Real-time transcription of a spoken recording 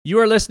You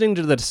are listening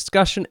to the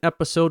discussion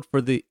episode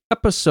for the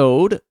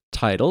episode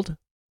titled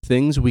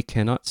Things We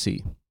Cannot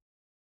See.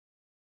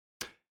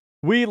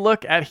 We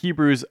look at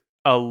Hebrews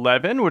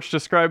 11, which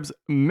describes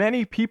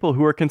many people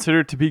who are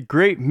considered to be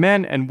great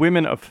men and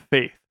women of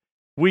faith.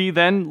 We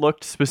then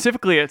looked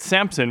specifically at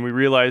Samson. We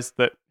realized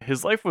that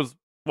his life was,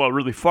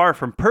 really far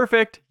from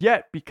perfect,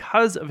 yet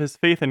because of his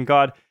faith in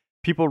God,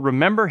 people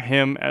remember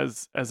him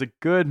as a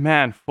good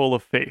man full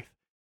of faith.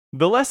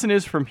 The lesson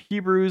is from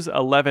Hebrews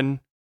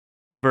 11,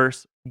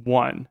 verse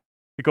 1.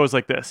 It goes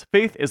like this: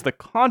 faith is the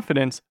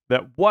confidence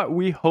that what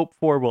we hope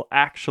for will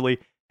actually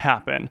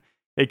happen.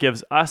 It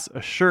gives us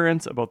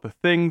assurance about the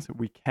things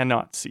we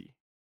cannot see.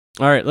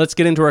 All right, let's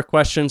get into our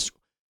questions.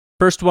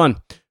 First one,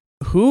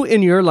 who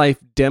in your life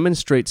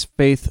demonstrates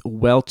faith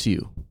well to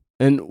you?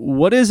 And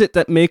what is it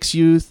that makes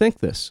you think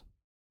this?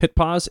 Hit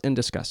pause and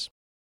discuss.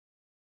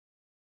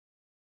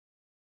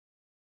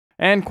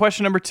 And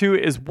question number 2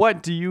 is,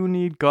 what do you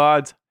need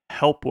God's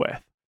help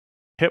with?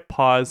 Hit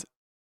pause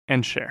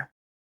and share.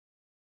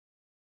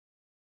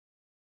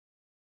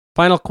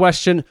 Final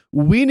question,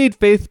 we need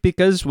faith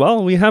because,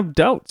 we have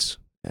doubts,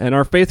 and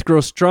our faith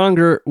grows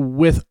stronger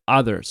with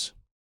others.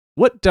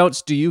 What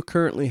doubts do you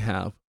currently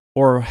have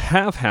or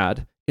have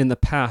had in the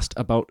past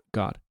about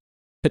God?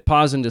 Hit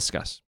pause and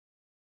discuss.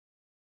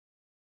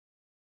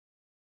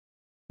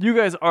 You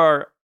guys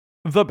are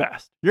the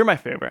best. You're my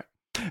favorite.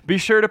 Be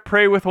sure to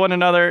pray with one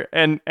another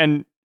and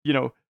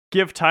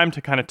give time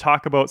to kind of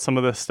talk about some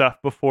of this stuff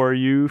before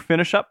you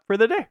finish up for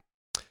the day.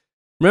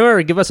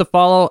 Remember, give us a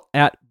follow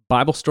at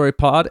Bible Story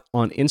Pod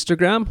on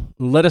Instagram.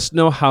 Let us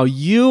know how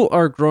you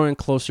are growing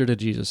closer to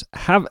Jesus.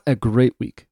 Have a great week.